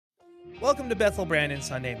Welcome to Bethel Brandon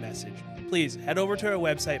Sunday Message. Please head over to our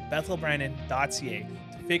website, bethelbrandon.ca,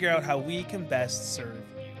 to figure out how we can best serve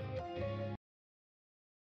you.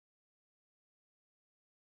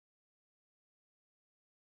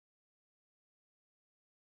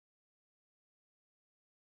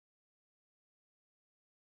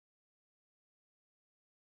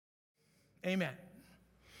 Amen.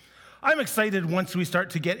 I'm excited once we start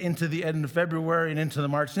to get into the end of February and into the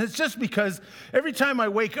March. And it's just because every time I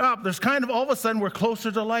wake up, there's kind of all of a sudden we're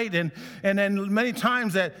closer to light. And then many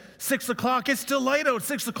times at 6 o'clock, it's still light out,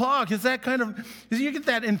 6 o'clock. Is that kind of, you get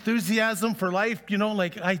that enthusiasm for life,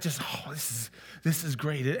 like this is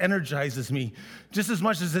great. It energizes me just as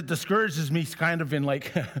much as it discourages me kind of in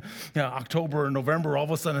October or November. All of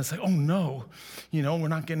a sudden it's like, oh no, we're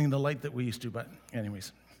not getting the light that we used to. But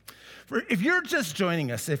anyways. If you're just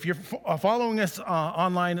joining us, if you're following us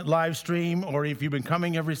online live stream, or if you've been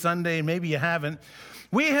coming every Sunday and maybe you haven't,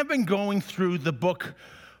 we have been going through the book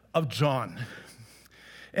of John.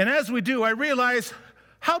 And as we do, I realize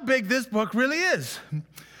how big this book really is.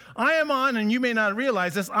 I am on, and you may not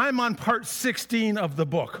realize this, I'm on part 16 of the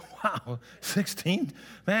book. Wow, 16?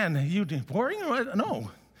 Man, you boring?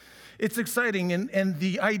 No. It's exciting, and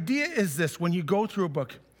the idea is this: when you go through a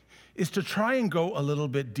book, is to try and go a little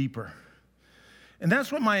bit deeper. And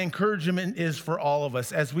that's what my encouragement is for all of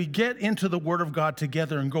us as we get into the Word of God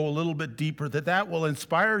together and go a little bit deeper, that will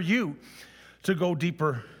inspire you to go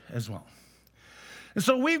deeper as well. And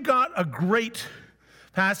so we've got a great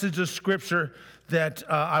passage of Scripture that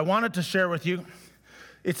I wanted to share with you.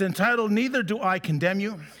 It's entitled, "Neither Do I Condemn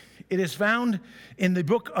You." It is found in the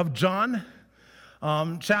book of John,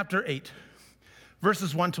 chapter 8,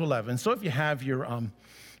 verses 1 to 11. So if you have your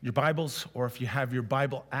Bibles, or if you have your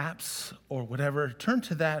Bible apps or whatever, turn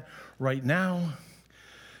to that right now.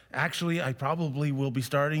 Actually, I probably will be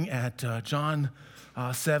starting at John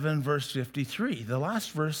 7, verse 53, the last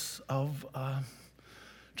verse of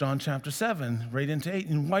John chapter 7, right into 8.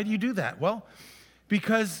 And why do you do that? Well,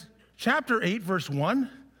 because chapter 8, verse 1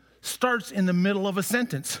 starts in the middle of a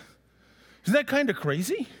sentence. Isn't that kind of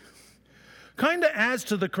crazy? Kind of adds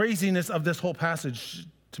to the craziness of this whole passage,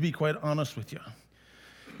 to be quite honest with you.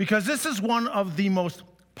 Because this is one of the most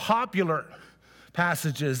popular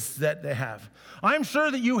passages that they have. I'm sure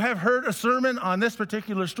that you have heard a sermon on this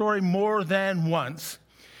particular story more than once.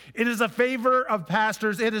 It is a favorite of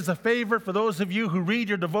pastors. It is a favorite for those of you who read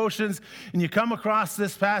your devotions and you come across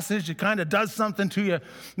this passage. It kind of does something to you,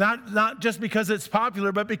 not just because it's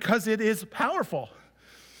popular, but because it is powerful.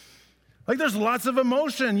 Like, there's lots of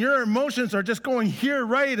emotion. Your emotions are just going here,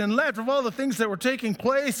 right, and left of all the things that were taking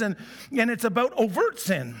place, and it's about overt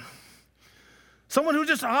sin. Someone who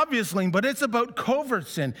just obviously, but it's about covert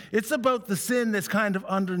sin. It's about the sin that's kind of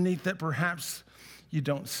underneath that perhaps you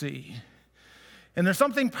don't see. And there's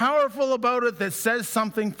something powerful about it that says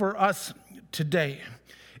something for us today.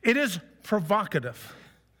 It is provocative.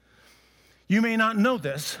 You may not know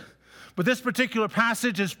this, but this particular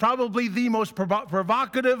passage is probably the most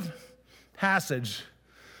provocative passage,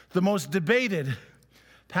 the most debated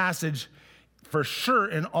passage for sure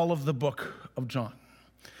in all of the book of John.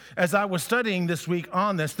 As I was studying this week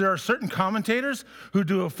on this, there are certain commentators who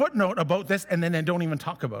do a footnote about this and then they don't even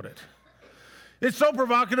talk about it. It's so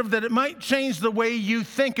provocative that it might change the way you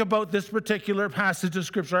think about this particular passage of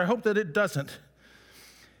Scripture. I hope that it doesn't.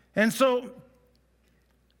 And so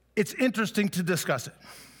it's interesting to discuss it.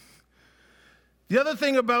 The other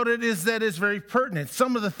thing about it is that it's very pertinent.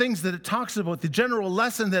 Some of the things that it talks about, the general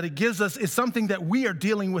lesson that it gives us, is something that we are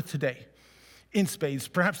dealing with today in spades.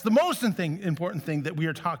 Perhaps the most important thing that we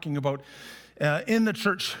are talking about in the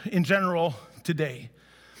church in general today.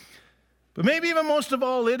 But maybe even most of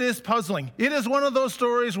all, it is puzzling. It is one of those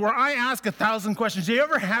stories where I ask 1,000 questions. Do you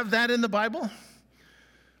ever have that in the Bible?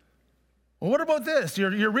 Well, what about this?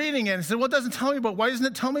 You're reading it and say, well, it doesn't tell me about, why doesn't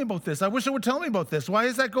it tell me about this? I wish it would tell me about this. Why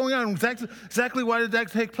is that going on? Exactly why did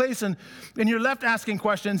that take place? And you're left asking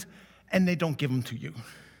questions and they don't give them to you. Isn't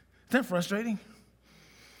that frustrating?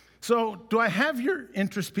 So do I have your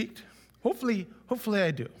interest piqued? Hopefully I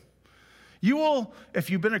do. You will, if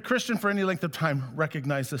you've been a Christian for any length of time,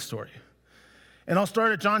 recognize this story. And I'll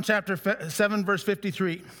start at John chapter 7, verse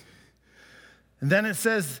 53. And then it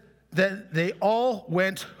says that they all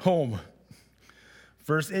went home.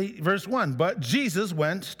 Verse 1, but Jesus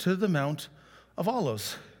went to the Mount of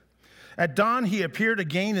Olives. At dawn, he appeared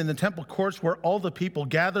again in the temple courts where all the people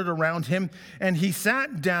gathered around him, and he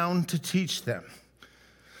sat down to teach them.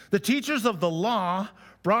 The teachers of the law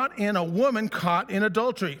brought in a woman caught in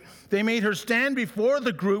adultery. They made her stand before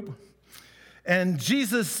the group, and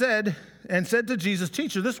Jesus said to Jesus,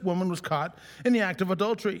 "Teacher, this woman was caught in the act of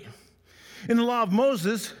adultery. In the law of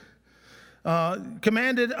Moses,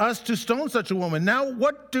 commanded us to stone such a woman. Now,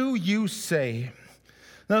 what do you say?"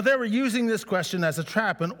 Now, they were using this question as a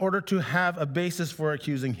trap in order to have a basis for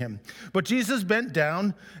accusing him. But Jesus bent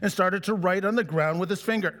down and started to write on the ground with his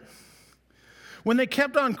finger. When they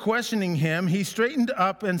kept on questioning him, he straightened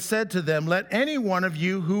up and said to them, "Let any one of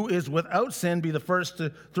you who is without sin be the first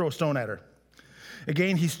to throw a stone at her."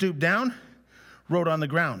 Again, he stooped down, wrote on the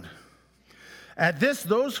ground. At this,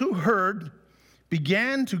 those who heard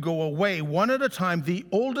began to go away one at a time, the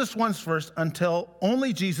oldest ones first, until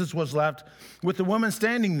only Jesus was left with the woman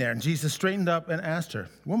standing there. And Jesus straightened up and asked her,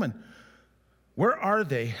 "Woman, where are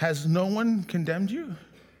they? Has no one condemned you?"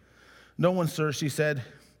 "No one, sir," she said.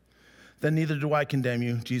 "Then neither do I condemn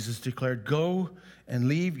you," Jesus declared. "Go and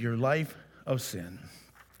leave your life of sin."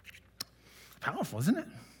 Powerful, isn't it?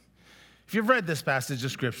 If you've read this passage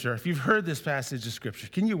of Scripture, if you've heard this passage of Scripture,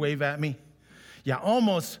 can you wave at me? Yeah,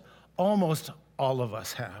 almost all of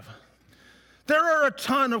us have. There are a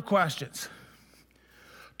ton of questions,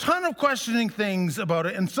 ton of questioning things about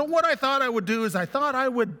it. And so what I thought I would do is I thought I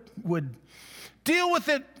would deal with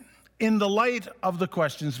it in the light of the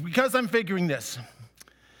questions, because I'm figuring this.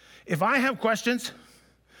 If I have questions,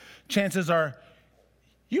 chances are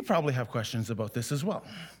you probably have questions about this as well.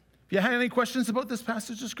 If you had any questions about this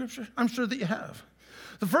passage of Scripture, I'm sure that you have.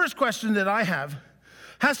 The first question that I have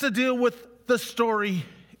has to deal with the story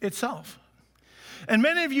itself. And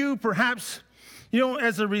many of you, perhaps,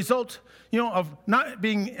 as a result, of not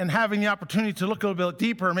being and having the opportunity to look a little bit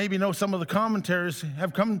deeper, maybe know some of the commentaries,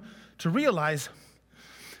 have come to realize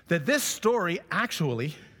that this story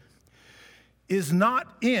actually is not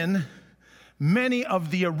in many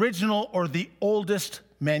of the original or the oldest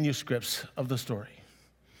manuscripts of the story.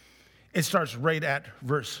 It starts right at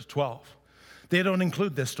verse 12. They don't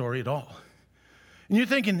include this story at all. And you're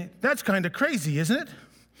thinking, that's kind of crazy, isn't it?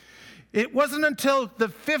 It wasn't until the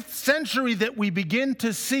 5th century that we begin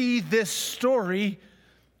to see this story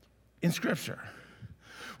in Scripture,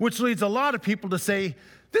 which leads a lot of people to say,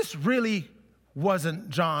 this really wasn't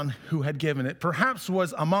John who had given it. Perhaps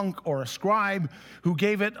was a monk or a scribe who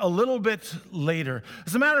gave it a little bit later.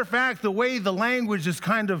 As a matter of fact, the way the language is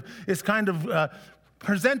kind of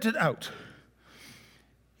presented out,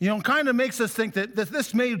 kind of makes us think that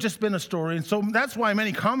this may have just been a story. And so that's why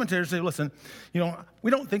many commentators say, listen, we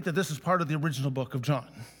don't think that this is part of the original book of John.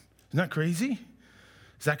 Isn't that crazy?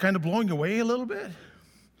 Is that kind of blowing you away a little bit?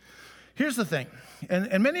 Here's the thing,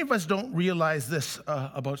 and many of us don't realize this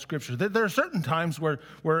about Scripture. There are certain times where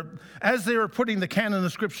as they were putting the canon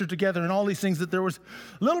of Scripture together and all these things, that there was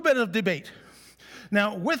a little bit of debate.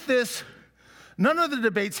 Now, with this, none of the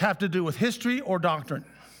debates have to do with history or doctrine.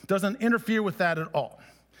 It doesn't interfere with that at all.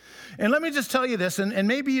 And let me just tell you this, and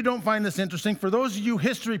maybe you don't find this interesting. For those of you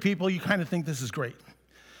history people, you kind of think this is great.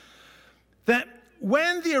 That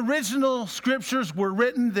when the original Scriptures were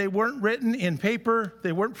written, they weren't written in paper.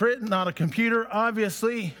 They weren't written on a computer,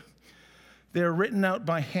 obviously. They were written out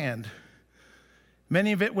by hand.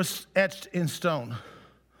 Many of it was etched in stone.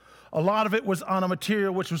 A lot of it was on a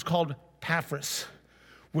material which was called papyrus,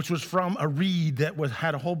 which was from a reed that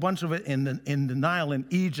had a whole bunch of it in the Nile in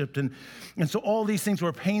Egypt. And so all these things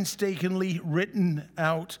were painstakingly written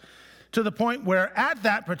out to the point where at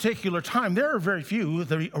that particular time, there are very few,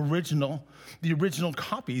 the original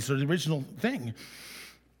copies or the original thing.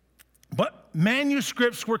 But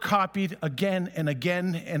manuscripts were copied again and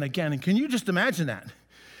again and again. And can you just imagine that?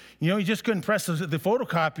 You just couldn't press the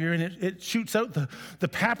photocopier and it shoots out the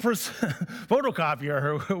papyrus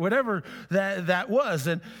photocopier or whatever that was.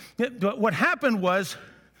 But what happened was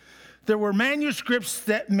there were manuscripts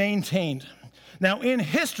that maintained. Now in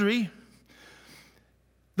history,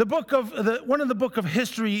 one of the book of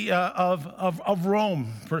history of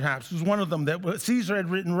Rome, perhaps, was one of them that Caesar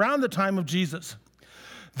had written around the time of Jesus.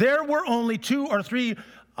 There were only 2 or 3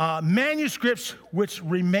 manuscripts which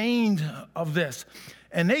remained of this.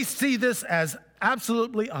 And they see this as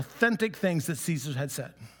absolutely authentic things that Caesar had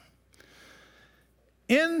said.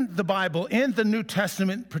 In the Bible, in the New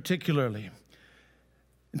Testament particularly,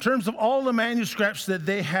 in terms of all the manuscripts that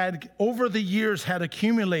they had over the years had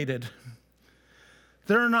accumulated,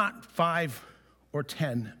 there are not 5 or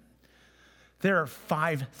 10. There are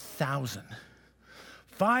 5,000.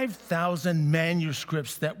 5,000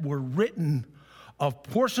 manuscripts that were written of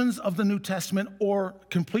portions of the New Testament or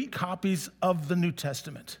complete copies of the New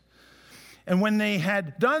Testament. And when they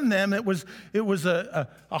had done them, it was a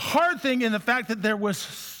hard thing in the fact that there was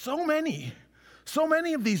so many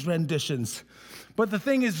of these renditions. But the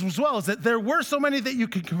thing is as well is that there were so many that you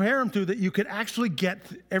could compare them to that you could actually get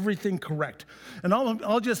everything correct. And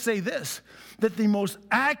I'll just say this, that the most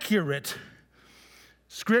accurate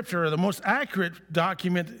scripture, or the most accurate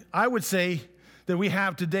document, I would say, that we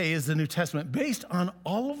have today is the New Testament, based on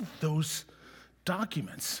all of those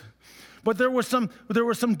documents. But there were some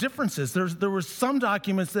differences. There were some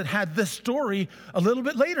documents that had this story a little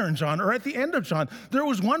bit later in John, or at the end of John. There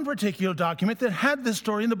was one particular document that had this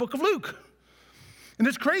story in the book of Luke. And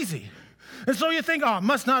it's crazy. And so you think, it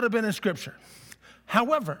must not have been in Scripture.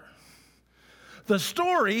 However, the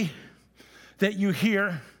story that you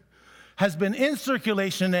hear has been in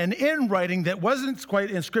circulation and in writing that wasn't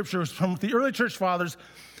quite in Scripture from the early church fathers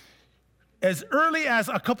as early as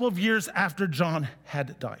a couple of years after John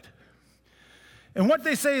had died. And what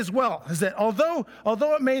they say as well is that although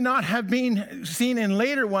it may not have been seen in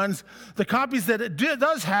later ones, the copies that it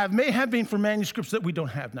does have may have been from manuscripts that we don't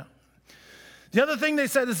have now. The other thing they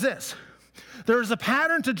said is this. There is a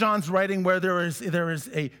pattern to John's writing where there is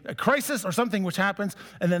a crisis or something which happens,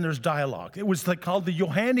 and then there's dialogue. It was called the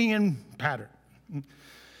Johannine pattern.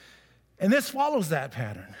 And this follows that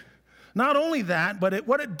pattern. Not only that, but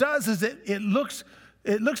what it does is it looks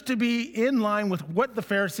to be in line with what the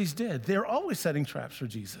Pharisees did. They're always setting traps for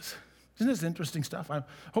Jesus. Isn't this interesting stuff? I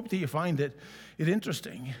hope that you find it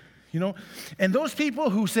interesting. And those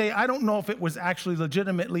people who say, I don't know if it was actually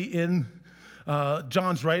legitimately in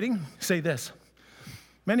John's writing, say this.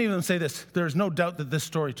 Many of them say this: there's no doubt that this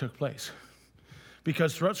story took place.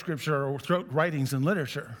 Because throughout Scripture or throughout writings and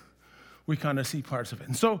literature, we kind of see parts of it.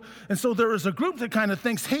 And so there is a group that kind of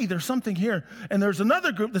thinks, hey, there's something here. And there's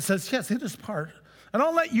another group that says, yes, it is part. And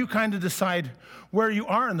I'll let you kind of decide where you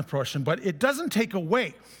are in the portion, but it doesn't take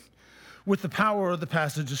away with the power of the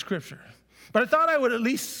passage of Scripture. But I thought I would at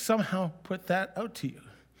least somehow put that out to you.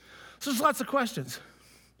 So there's lots of questions.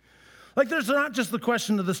 There's not just the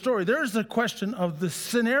question of the story. There's the question of the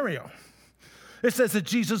scenario. It says that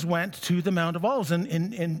Jesus went to the Mount of Olives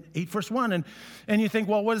in 8 verse 1. And you think,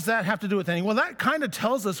 well, what does that have to do with anything? Well, that kind of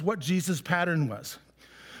tells us what Jesus' pattern was.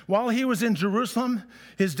 While he was in Jerusalem,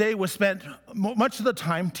 his day was spent much of the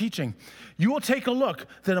time teaching. You will take a look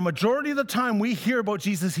that a majority of the time we hear about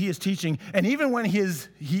Jesus, he is teaching. And even when he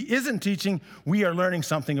isn't teaching, we are learning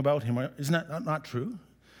something about him. Isn't that not true?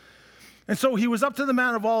 And so he was up to the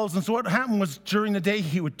Mount of Olives, and so what happened was during the day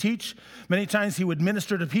he would teach. Many times he would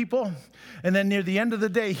minister to people, and then near the end of the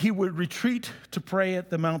day he would retreat to pray at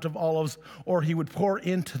the Mount of Olives, or he would pour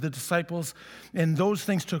into the disciples, and those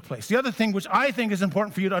things took place. The other thing which I think is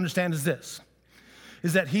important for you to understand is this,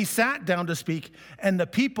 is that he sat down to speak, and the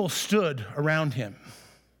people stood around him.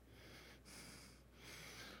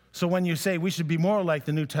 So when you say we should be more like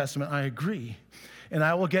the New Testament, I agree, and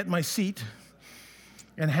I will get my seat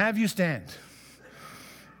and have you stand.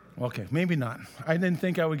 Okay, maybe not. I didn't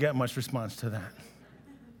think I would get much response to that.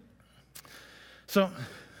 So,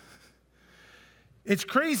 it's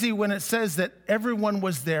crazy when it says that everyone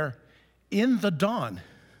was there in the dawn.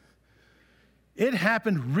 It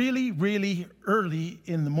happened really, really early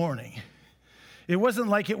in the morning. It wasn't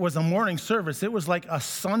like it was a morning service. It was like a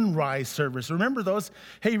sunrise service. Remember those?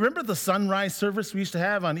 Hey, remember the sunrise service we used to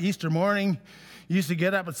have on Easter morning? You used to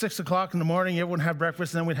get up at 6 o'clock in the morning, everyone would have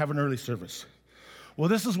breakfast, and then we'd have an early service. Well,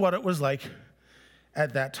 this is what it was like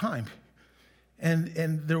at that time. And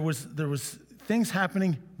there was things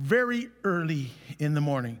happening very early in the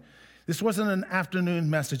morning. This wasn't an afternoon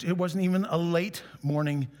message. It wasn't even a late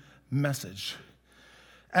morning message.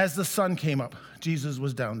 As the sun came up, Jesus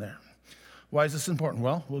was down there. Why is this important?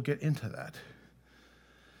 Well, we'll get into that.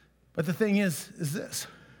 But the thing is this,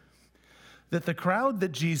 that the crowd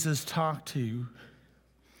that Jesus talked to,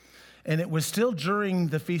 and it was still during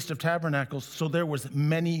the Feast of Tabernacles, so there was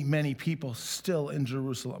many, many people still in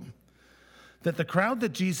Jerusalem, that the crowd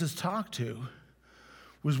that Jesus talked to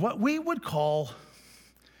was what we would call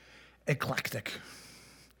eclectic.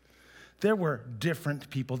 There were different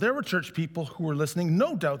people. There were church people who were listening.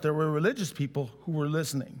 No doubt there were religious people who were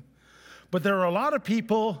listening. But there were a lot of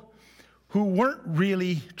people who weren't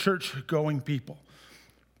really church-going people,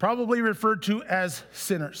 probably referred to as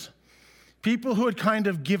sinners, people who had kind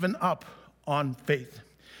of given up on faith.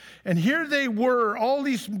 And here they were, all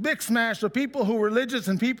these mixed mash of people who were religious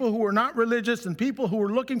and people who were not religious and people who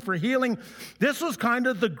were looking for healing. This was kind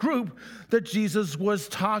of the group that Jesus was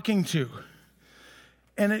talking to.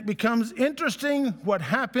 And it becomes interesting what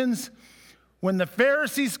happens when the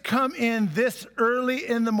Pharisees come in this early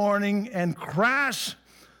in the morning and crash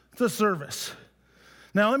the service.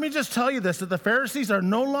 Now, let me just tell you this, that the Pharisees are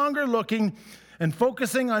no longer looking and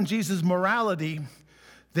focusing on Jesus' morality.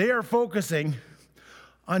 They are focusing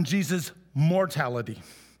on Jesus' mortality.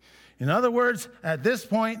 In other words, at this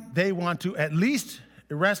point, they want to at least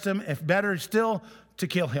arrest him, if better still, to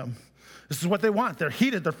kill him. This is what they want. They're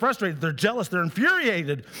heated, they're frustrated, they're jealous, they're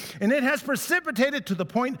infuriated. And it has precipitated to the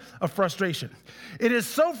point of frustration. It is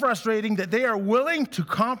so frustrating that they are willing to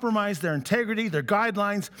compromise their integrity, their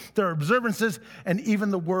guidelines, their observances, and even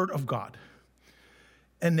the word of God.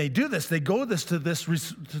 And they do this. They go to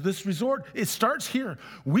this resort. It starts here.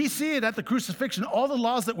 We see it at the crucifixion. All the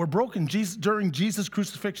laws that were broken during Jesus'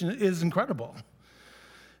 crucifixion is incredible.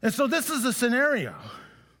 And so this is the scenario.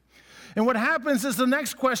 And what happens is the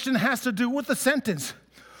next question has to do with the sentence.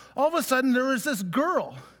 All of a sudden, there is this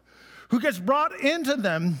girl who gets brought into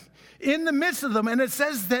them, in the midst of them, and it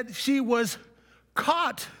says that she was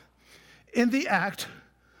caught in the act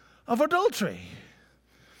of adultery.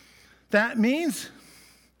 That means,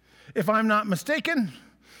 if I'm not mistaken,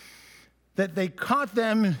 that they caught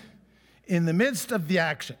them in the midst of the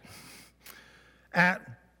action at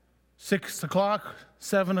 6 o'clock,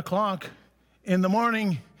 7 o'clock in the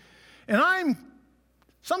morning. And I'm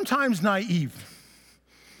sometimes naive.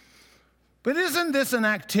 But isn't this an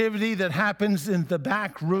activity that happens in the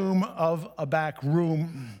back room of a back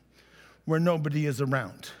room where nobody is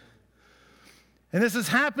around? And this is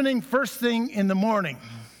happening first thing in the morning.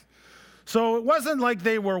 So it wasn't like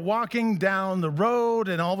they were walking down the road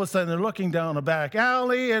and all of a sudden they're looking down a back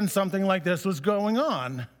alley and something like this was going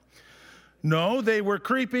on. No, they were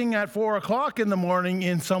creeping at 4 o'clock in the morning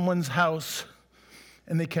in someone's house,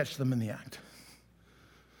 and they catch them in the act.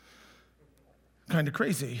 Kind of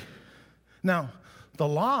crazy. Now, the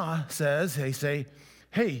law says, they say,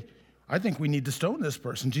 hey, I think we need to stone this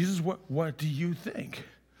person. Jesus, what do you think?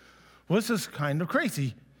 Well, this is kind of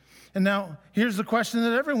crazy. And now, here's the question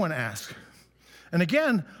that everyone asks. And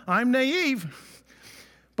again, I'm naive,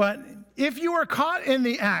 but if you are caught in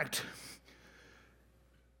the act,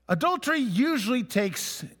 adultery usually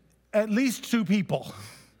takes at least 2 people.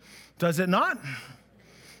 Does it not?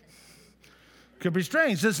 Could be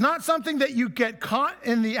strange. It's not something that you get caught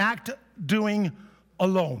in the act doing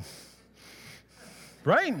alone.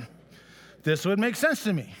 Right? This would make sense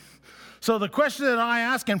to me. So the question that I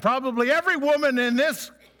ask, and probably every woman in this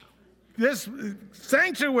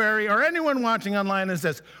sanctuary or anyone watching online is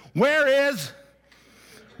this: where is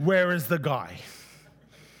the guy?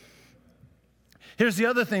 Here's the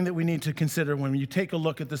other thing that we need to consider when you take a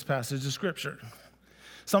look at this passage of Scripture.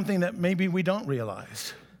 Something that maybe we don't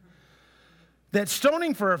realize. That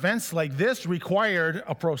stoning for events like this required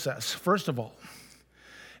a process, first of all.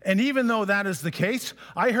 And even though that is the case,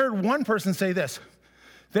 I heard one person say this: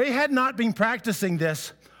 they had not been practicing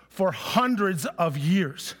this for hundreds of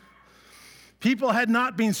years. People had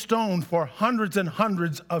not been stoned for hundreds and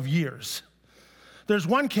hundreds of years. There's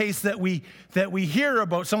one case that we hear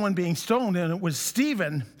about someone being stoned, and it was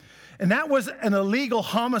Stephen, and that was an illegal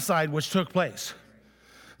homicide which took place.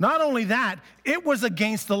 Not only that, it was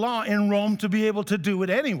against the law in Rome to be able to do it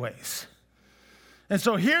anyways. And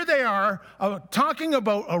so here they are talking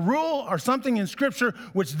about a rule or something in Scripture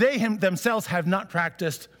which they themselves have not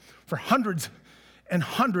practiced for hundreds and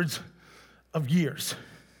hundreds of years.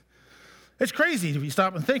 It's crazy if you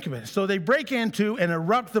stop and think of it. So they break into and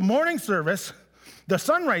erupt the morning service, the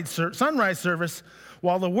sunrise service,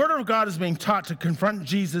 while the Word of God is being taught to confront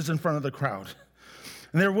Jesus in front of the crowd.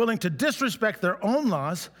 And they're willing to disrespect their own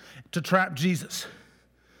laws to trap Jesus.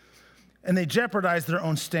 And they jeopardize their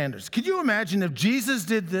own standards. Could you imagine if Jesus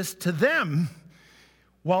did this to them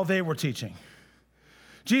while they were teaching?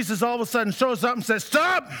 Jesus all of a sudden shows up and says,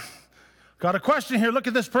 "Stop! Got a question here. Look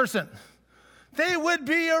at this person." They would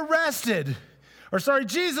be arrested.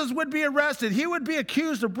 Jesus would be arrested. He would be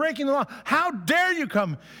accused of breaking the law. How dare you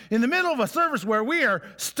come in the middle of a service where we are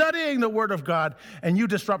studying the Word of God and you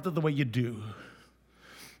disrupt it the way you do?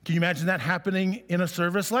 Can you imagine that happening in a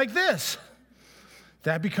service like this?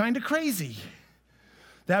 That'd be kind of crazy.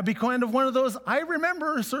 That'd be kind of one of those I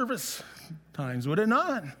remember service times, would it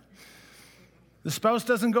not? The spouse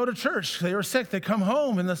doesn't go to church. They were sick. They come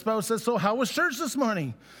home, and the spouse says, "So how was church this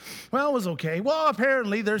morning?" "Well, it was okay." "Well,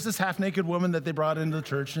 apparently there's this half-naked woman that they brought into the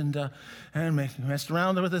church and messed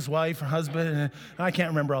around with his wife or husband, and I can't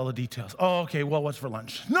remember all the details." "Oh, okay, well, what's for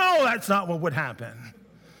lunch?" No, that's not what would happen.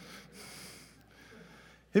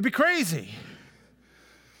 It'd be crazy.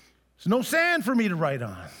 There's no sand for me to write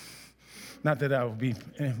on. Not that that would be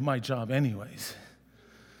my job anyways.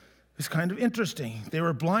 It's kind of interesting. They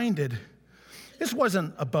were blinded. This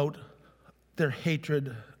wasn't about their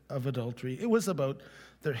hatred of adultery. It was about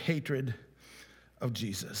their hatred of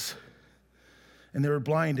Jesus. And they were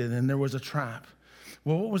blinded, and there was a trap.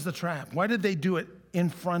 Well, what was the trap? Why did they do it in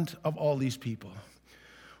front of all these people?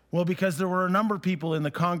 Well, because there were a number of people in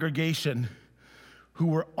the congregation who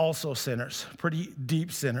were also sinners, pretty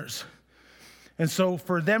deep sinners. And so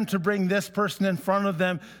for them to bring this person in front of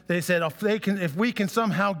them, they said, if we can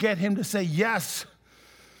somehow get him to say yes,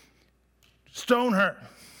 stone her.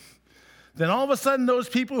 Then all of a sudden, those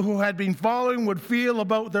people who had been following would feel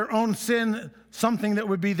about their own sin, something that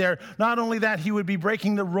would be there. Not only that, he would be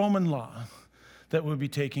breaking the Roman law that would be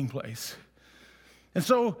taking place. And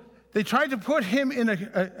so they tried to put him in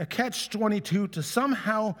a catch-22 to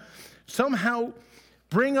somehow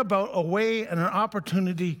bring about a way and an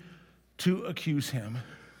opportunity to accuse him.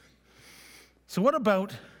 So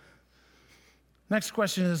next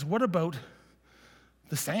question is, what about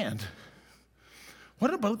the sand?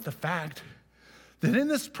 What about the fact that in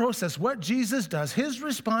this process, what Jesus does, his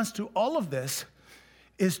response to all of this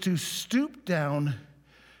is to stoop down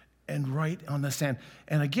and write on the sand.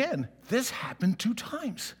 And again, this happened 2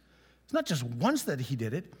 times. It's not just once that he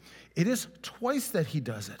did it. It is twice that he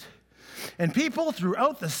does it. And people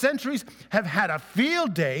throughout the centuries have had a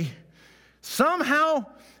field day somehow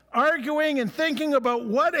arguing and thinking about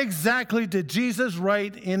what exactly did Jesus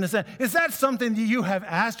write in the sand. Is that something that you have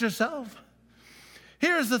asked yourself?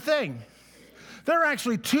 Here's the thing. There are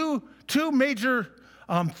actually two major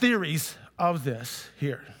theories of this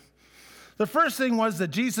here. The first thing was that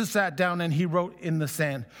Jesus sat down and he wrote in the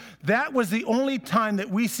sand. That was the only time that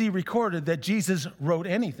we see recorded that Jesus wrote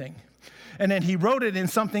anything. And then he wrote it in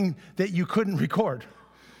something that you couldn't record.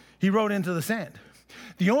 He wrote into the sand.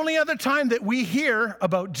 The only other time that we hear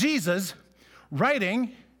about Jesus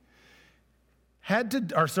writing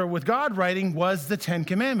with God writing was the 10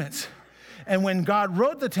 Commandments. And when God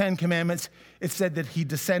wrote the 10 Commandments, it said that he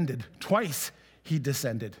descended. Twice he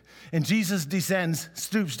descended. And Jesus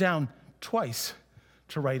stoops down twice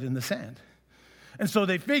to write in the sand. And so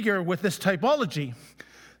they figure with this typology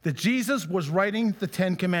that Jesus was writing the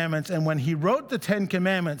 10 Commandments. And when he wrote the 10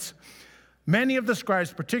 Commandments, many of the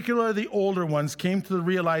scribes, particularly the older ones, came to the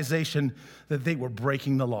realization that they were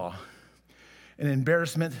breaking the law. In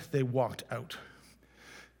embarrassment, they walked out.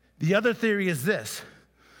 The other theory is this,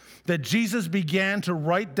 that Jesus began to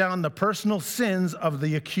write down the personal sins of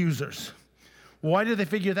the accusers. Why did they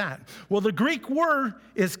figure that? Well, the Greek word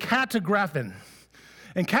is katagraphin.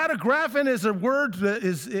 And katagraphin is a word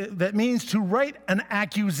that means to write an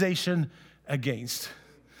accusation against.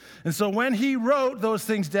 And so when he wrote those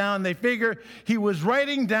things down, they figure he was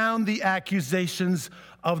writing down the accusations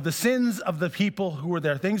of the sins of the people who were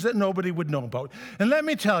there, things that nobody would know about. And let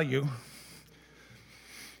me tell you,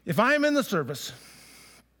 if I'm in the service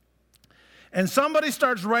and somebody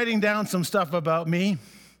starts writing down some stuff about me,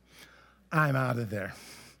 I'm out of there.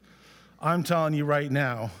 I'm telling you right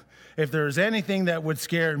now, if there's anything that would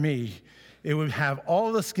scare me, it would have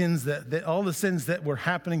all the sins all the sins that were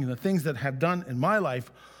happening and the things that had done in my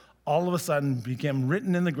life all of a sudden became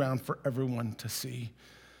written in the ground for everyone to see.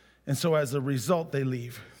 And so as a result, they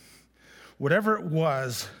leave. Whatever it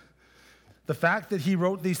was, the fact that he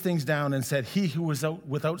wrote these things down and said, he who was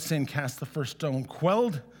without sin cast the first stone,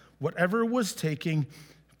 quelled whatever was taking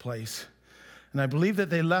place. And I believe that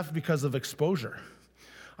they left because of exposure.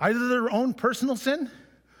 Either their own personal sin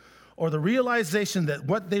or the realization that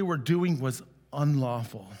what they were doing was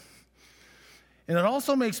unlawful. And it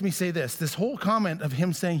also makes me say this whole comment of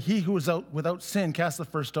him saying, he who was without sin cast the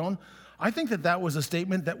first stone, I think that that was a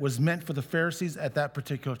statement that was meant for the Pharisees at that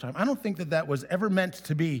particular time. I don't think that that was ever meant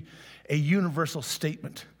to be a universal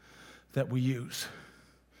statement that we use.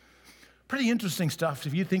 Pretty interesting stuff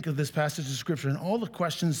if you think of this passage of Scripture and all the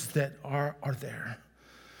questions that are there.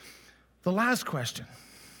 The last question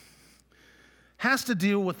has to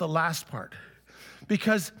deal with the last part.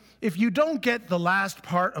 Because if you don't get the last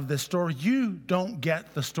part of this story, you don't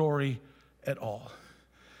get the story at all.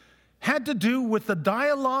 Had to do with the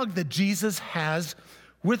dialogue that Jesus has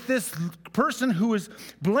with this person who is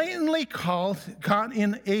blatantly caught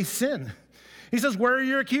in a sin. He says, where are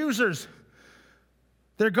your accusers?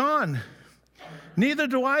 They're gone. Neither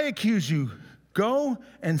do I accuse you. Go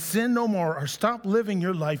and sin no more, or stop living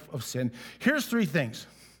your life of sin. Here's 3 things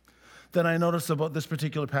that I notice about this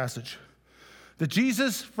particular passage. That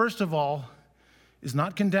Jesus, first of all, is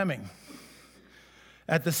not condemning.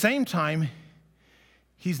 At the same time,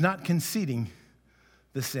 he's not conceding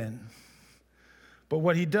the sin. But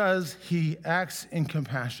what he does, he acts in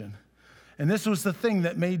compassion. And this was the thing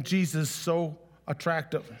that made Jesus so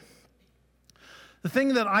attractive. The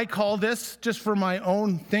thing that I call this, just for my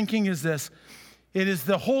own thinking, is this. It is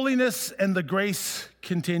the holiness and the grace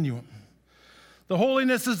continuum. The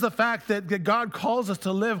holiness is the fact that God calls us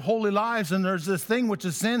to live holy lives, and there's this thing which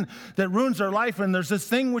is sin that ruins our life, and there's this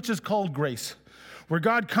thing which is called grace, where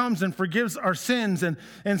God comes and forgives our sins. And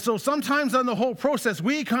so sometimes on the whole process,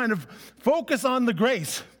 we kind of focus on the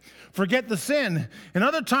grace. forget the sin. And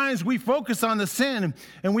other times we focus on the sin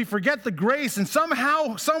and we forget the grace. And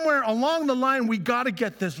somehow, somewhere along the line, we got to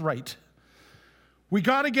get this right. We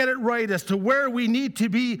got to get it right as to where we need to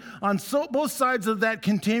be on both sides of that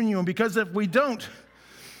continuum. Because if we don't,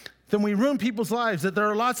 then we ruin people's lives. That there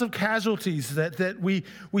are lots of casualties that we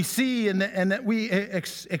see and that we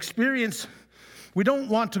experience. We don't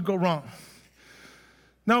want to go wrong.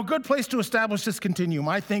 Now, a good place to establish this continuum,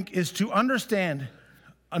 I think, is to understand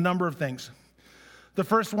a number of things. The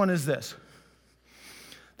first one is this,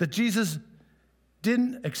 that Jesus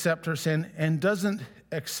didn't accept our sin and doesn't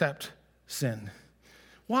accept sin.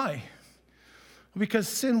 Why? Well, because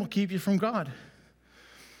sin will keep you from God.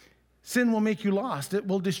 Sin will make you lost. It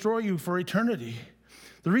will destroy you for eternity.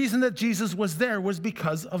 The reason that Jesus was there was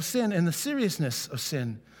because of sin and the seriousness of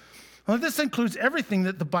sin. Well, this includes everything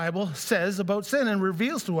that the Bible says about sin and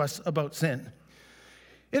reveals to us about sin.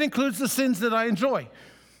 It includes the sins that I enjoy.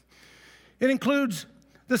 It includes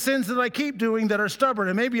the sins that I keep doing that are stubborn,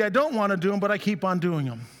 and maybe I don't want to do them, but I keep on doing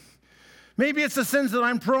them. Maybe it's the sins that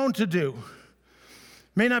I'm prone to do.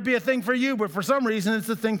 May not be a thing for you, but for some reason it's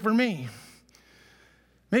a thing for me.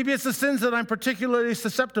 Maybe it's the sins that I'm particularly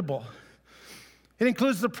susceptible. It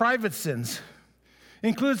includes the private sins. It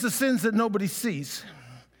includes the sins that nobody sees.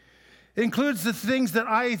 It includes the things that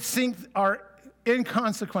I think are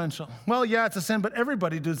inconsequential. Well, yeah, it's a sin, but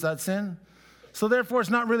everybody does that sin. So therefore, it's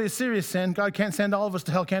not really a serious sin. God can't send all of us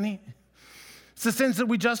to hell, can he? It's the sins that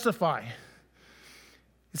we justify.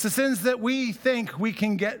 It's the sins that we think we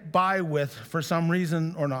can get by with for some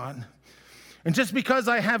reason or not. And just because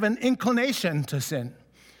I have an inclination to sin,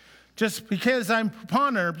 just because I'm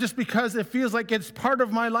upon her, just because it feels like it's part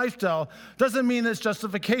of my lifestyle, doesn't mean it's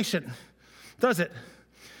justification, does it?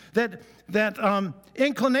 That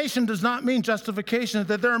inclination does not mean justification,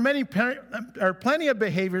 that there are plenty of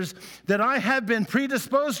behaviors that I have been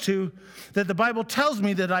predisposed to that the Bible tells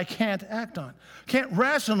me that I can't act on. Can't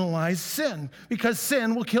rationalize sin, because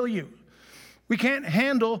sin will kill you. We can't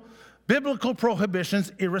handle biblical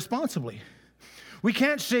prohibitions irresponsibly. We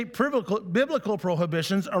can't shape biblical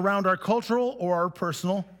prohibitions around our cultural or our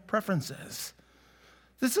personal preferences.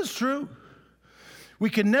 This is true. We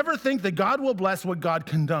can never think that God will bless what God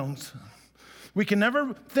condones. We can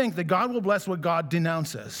never think that God will bless what God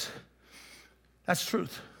denounces. That's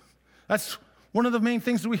truth. That's one of the main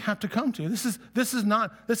things that we have to come to. This is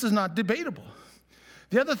not debatable.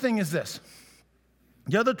 The other thing is this.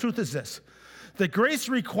 The other truth is this, that grace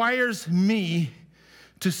requires me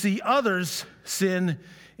to see others' sin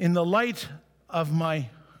in the light of my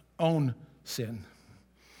own sin.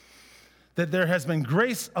 That there has been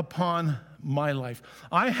grace upon my life.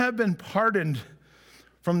 I have been pardoned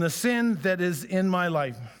from the sin that is in my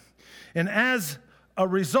life. And as a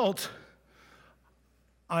result,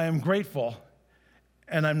 I am grateful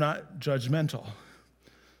and I'm not judgmental.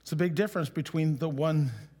 It's a big difference between the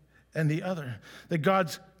one and the other. That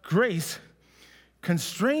God's grace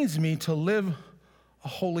constrains me to live a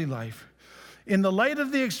holy life. In the light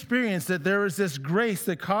of the experience that there is this grace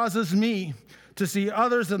that causes me to see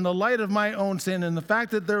others in the light of my own sin, and the fact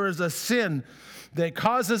that there is a sin that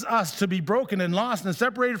causes us to be broken and lost and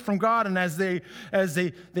separated from God, and as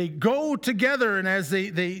they go together and as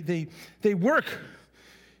they work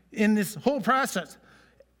in this whole process,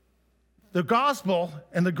 the gospel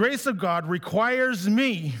and the grace of God requires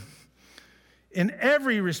me in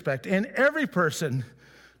every respect, in every person,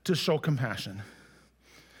 to show compassion.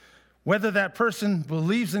 Whether that person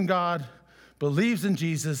believes in God, believes in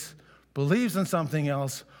Jesus, believes in something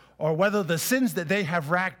else, or whether the sins that they have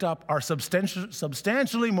racked up are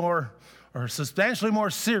substantially more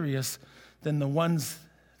serious than the ones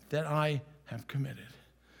that I have committed.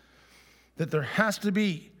 That there has to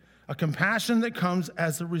be a compassion that comes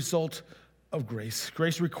as a result of grace.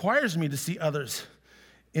 Grace requires me to see others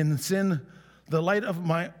in sin, the light of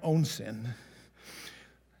my own sin.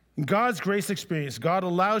 In God's grace experience, God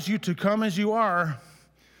allows you to come as you are.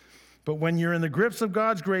 But when you're in the grips of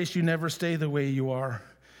God's grace, you never stay the way you are,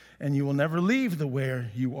 and you will never leave the way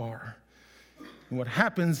you are. And what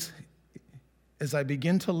happens is I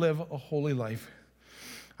begin to live a holy life.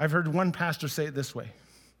 I've heard one pastor say it this way.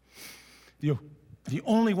 The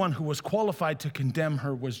only one who was qualified to condemn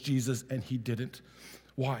her was Jesus, and he didn't.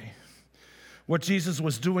 Why? What Jesus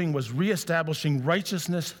was doing was reestablishing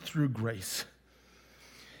righteousness through grace.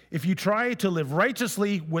 If you try to live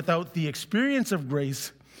righteously without the experience of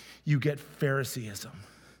grace, you get Phariseeism.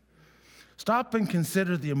 Stop and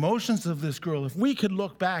consider the emotions of this girl. If we could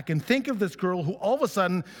look back and think of this girl who all of a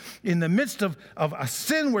sudden, in the midst of a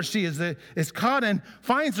sin where she is caught and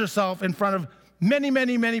finds herself in front of many,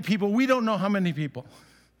 many, many people, we don't know how many people.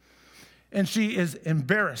 and she is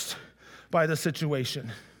embarrassed by the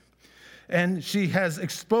situation. And she has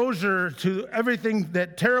exposure to everything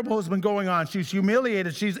that terrible has been going on. She's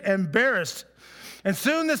humiliated. She's embarrassed. And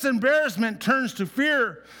soon this embarrassment turns to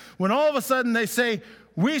fear when all of a sudden they say,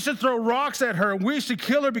 we should throw rocks at her. We should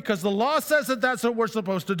kill her because the law says that that's what we're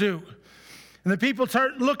supposed to do. And the people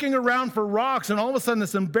start looking around for rocks, and all of a sudden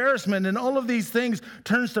this embarrassment and all of these things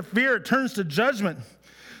turns to fear. It turns to judgment.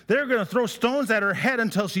 They're going to throw stones at her head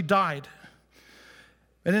until she died.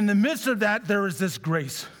 And in the midst of that, there is this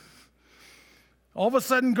grace. All of a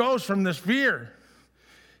sudden goes from this fear.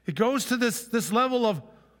 It goes to this level of,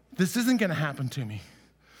 this isn't going to happen to me.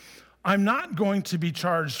 I'm not going to be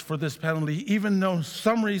charged for this penalty, even though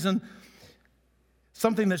some reason,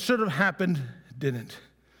 something that should have happened didn't.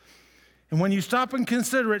 And when you stop and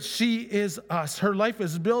consider it, she is us. Her life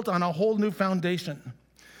is built on a whole new foundation.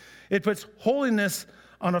 It puts holiness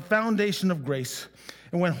on a foundation of grace.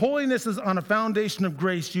 And when holiness is on a foundation of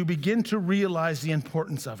grace, you begin to realize the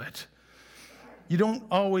importance of it. You don't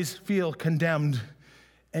always feel condemned,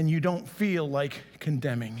 and you don't feel like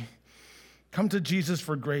condemning. Come to Jesus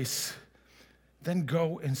for grace, then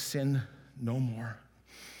go and sin no more.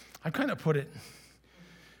 I kind of put it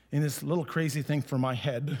in this little crazy thing for my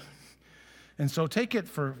head. And so take it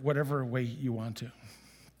for whatever way you want to.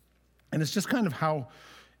 And it's just kind of how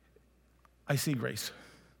I see grace.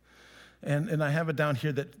 And I have it down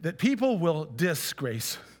here that people will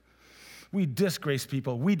disgrace. We disgrace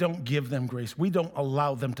people. We don't give them grace. We don't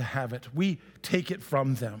allow them to have it. We take it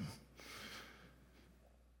from them.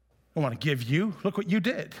 I want to give you, look what you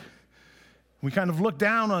did. We kind of look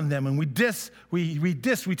down on them and we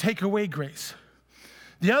take away grace.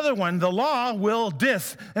 The other one, the law will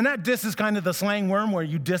diss, and that diss is kind of the slang worm where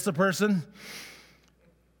you diss a person.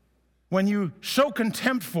 When you show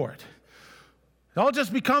contempt for it, it all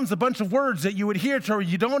just becomes a bunch of words that you adhere to or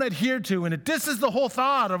you don't adhere to, and it disses the whole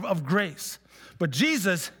thought of grace. But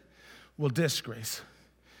Jesus will diss grace.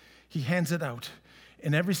 He hands it out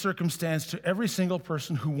in every circumstance to every single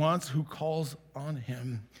person who calls on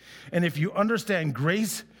him. And if you understand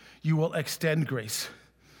grace, you will extend grace.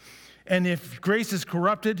 And if grace is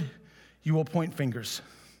corrupted, you will point fingers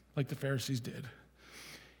like the Pharisees did.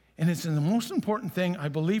 And it's the most important thing, I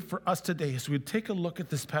believe, for us today as we take a look at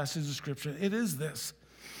this passage of Scripture. It is this,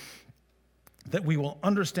 that we will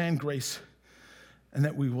understand grace and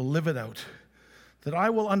that we will live it out. That I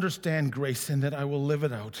will understand grace and that I will live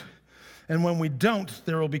it out. And when we don't,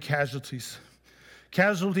 there will be casualties.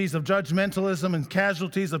 Casualties of judgmentalism and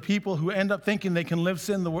casualties of people who end up thinking they can live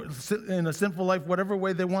in a sinful life whatever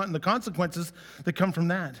way they want, and the consequences that come from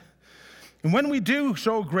that. And when we do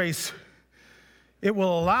show grace, it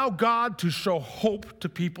will allow God to show hope to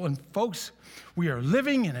people. And folks, we are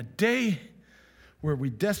living in a day where we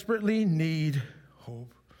desperately need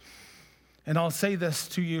hope. And I'll say this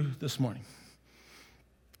to you this morning.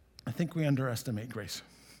 I think we underestimate grace.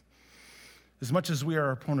 As much as we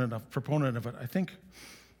are a proponent of it, I think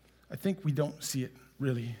we don't see it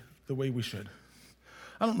really the way we should.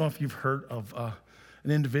 I don't know if you've heard of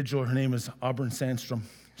an individual. Her name is Auburn Sandstrom.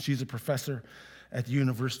 She's a professor at the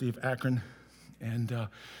University of Akron. And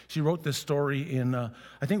she wrote this story in, I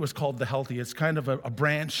think it was called The Healthy. It's kind of a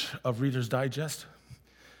branch of Reader's Digest.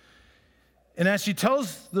 And as she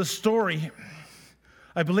tells the story,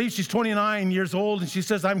 I believe she's 29 years old, and she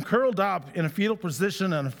says, I'm curled up in a fetal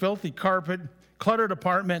position on a filthy carpet, cluttered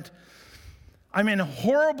apartment. I'm in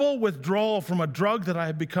horrible withdrawal from a drug that I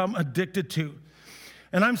have become addicted to.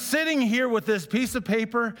 And I'm sitting here with this piece of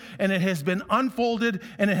paper, and it has been unfolded,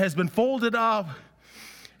 and it has been folded up.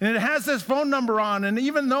 And it has this phone number on, and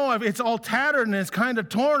even though it's all tattered and it's kind of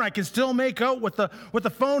torn, I can still make out what the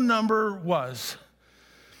phone number was.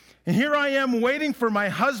 And here I am waiting for my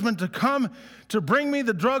husband to come to bring me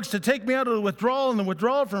the drugs to take me out of the withdrawal and the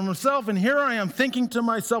withdrawal from himself. And here I am thinking to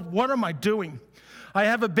myself, what am I doing? I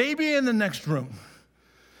have a baby in the next room.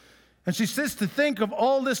 And she sits to think of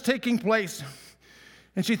all this taking place.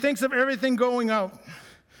 And she thinks of everything going out.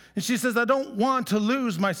 And she says, I don't want to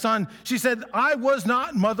lose my son. She said, I was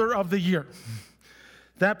not mother of the year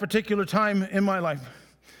that particular time in my life.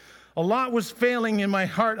 A lot was failing in my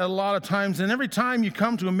heart a lot of times, and every time you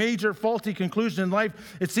come to a major faulty conclusion in life,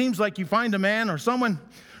 it seems like you find a man or someone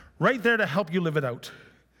right there to help you live it out.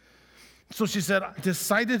 So she said, I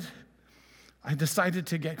decided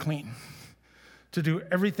to get clean, to do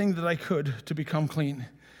everything that I could to become clean.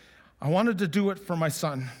 I wanted to do it for my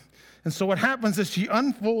son. And so what happens is she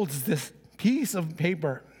unfolds this piece of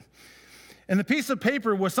paper, and the piece of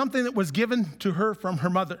paper was something that was given to her from her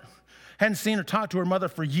mother. Hadn't seen her talk to her mother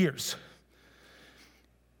for years.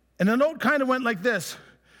 And the note kind of went like this.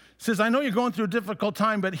 says, I know you're going through a difficult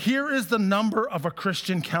time, but here is the number of a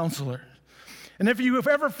Christian counselor. And if you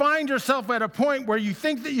ever find yourself at a point where you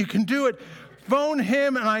think that you can do it, phone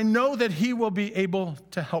him, and I know that he will be able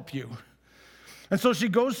to help you. And so she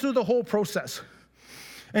goes through the whole process.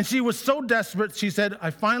 And she was so desperate, she said,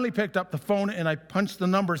 I finally picked up the phone and I punched the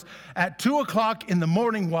numbers at 2 o'clock in the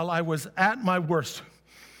morning while I was at my worst.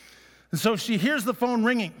 And so she hears the phone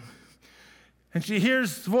ringing. And she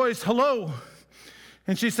hears the voice, hello.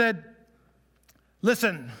 And she said,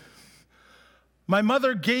 listen, my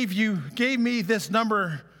mother gave me this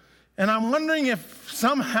number, and I'm wondering if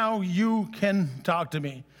somehow you can talk to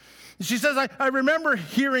me. She says, I remember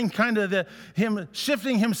hearing kind of him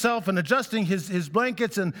shifting himself and adjusting his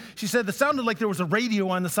blankets, and she said it sounded like there was a radio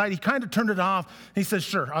on the side. He kind of turned it off. He says,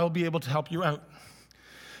 sure, I'll be able to help you out.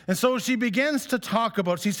 And so she begins to talk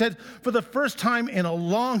about, she said, for the first time in a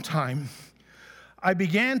long time, I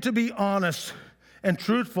began to be honest and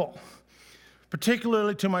truthful,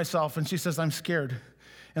 particularly to myself. And she says, I'm scared.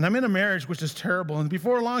 And I'm in a marriage which is terrible. And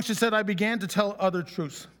before long, she said, I began to tell other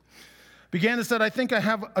truths. Began to say, I think I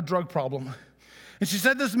have a drug problem. And she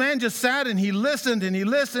said, this man just sat and he listened, and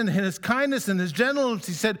his kindness and his gentleness.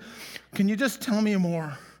 He said, can you just tell me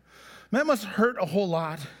more? That must hurt a whole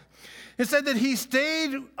lot. It said that he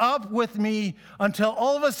stayed up with me until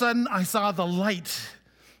all of a sudden I saw the light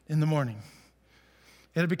in the morning.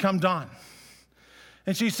 It had become dawn.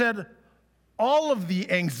 And she said, all of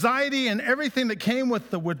the anxiety and everything that came with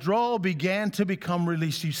the withdrawal began to become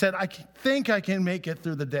released. She said, I think I can make it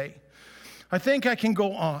through the day. I think I can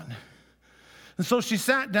go on. And so she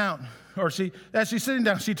sat down, as she's sitting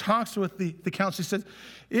down, she talks with the counselor. She says,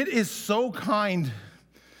 it is so kind.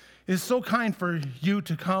 It is so kind for you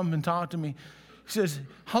to come and talk to me. She says,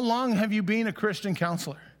 how long have you been a Christian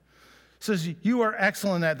counselor? Says, you are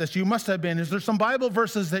excellent at this. You must have been. Is there some Bible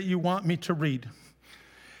verses that you want me to read?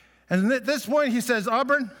 And at this point, he says,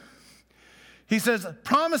 Auburn, he says,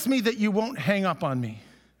 promise me that you won't hang up on me.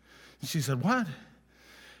 And she said, what?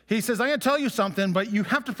 He says, I'm going to tell you something, but you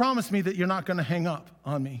have to promise me that you're not going to hang up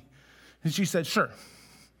on me. And she said, sure.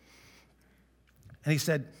 And he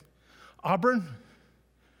said, Auburn,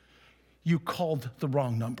 you called the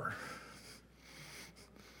wrong number.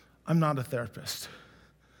 I'm not a therapist.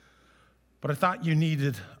 But I thought you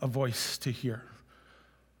needed a voice to hear.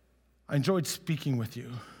 I enjoyed speaking with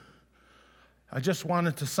you. I just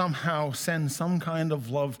wanted to somehow send some kind of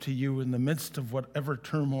love to you in the midst of whatever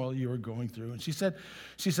turmoil you were going through. And she said,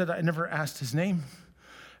 I never asked his name.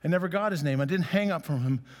 I never got his name. I didn't hang up from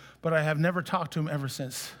him, but I have never talked to him ever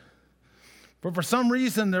since. But for some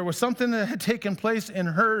reason, there was something that had taken place in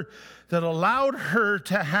her that allowed her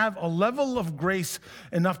to have a level of grace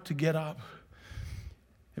enough to get up.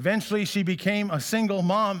 Eventually, she became a single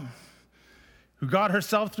mom who got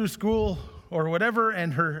herself through school or whatever,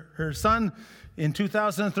 and her son in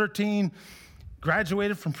 2013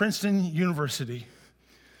 graduated from Princeton University.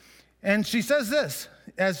 And she says this,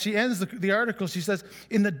 as she ends the article, she says,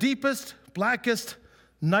 in the deepest, blackest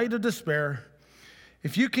night of despair,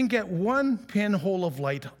 if you can get one pinhole of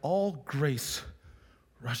light, all grace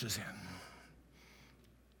rushes in.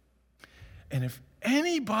 And if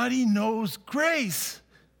anybody knows grace,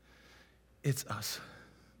 it's us.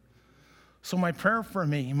 So my prayer for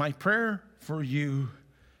me, my prayer for you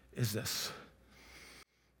is this.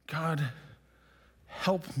 God,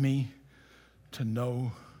 help me to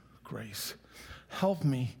know grace. Help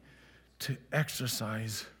me to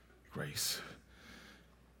exercise grace.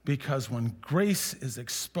 Because when grace is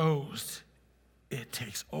exposed, it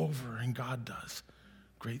takes over, and God does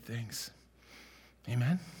great things.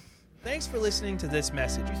 Amen. Thanks for listening to this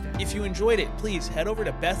message. If you enjoyed it, please head over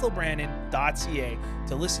to bethelbrandon.ca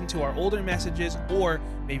to listen to our older messages, or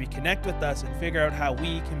maybe connect with us and figure out how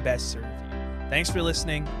we can best serve you. Thanks for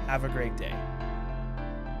listening. Have a great day.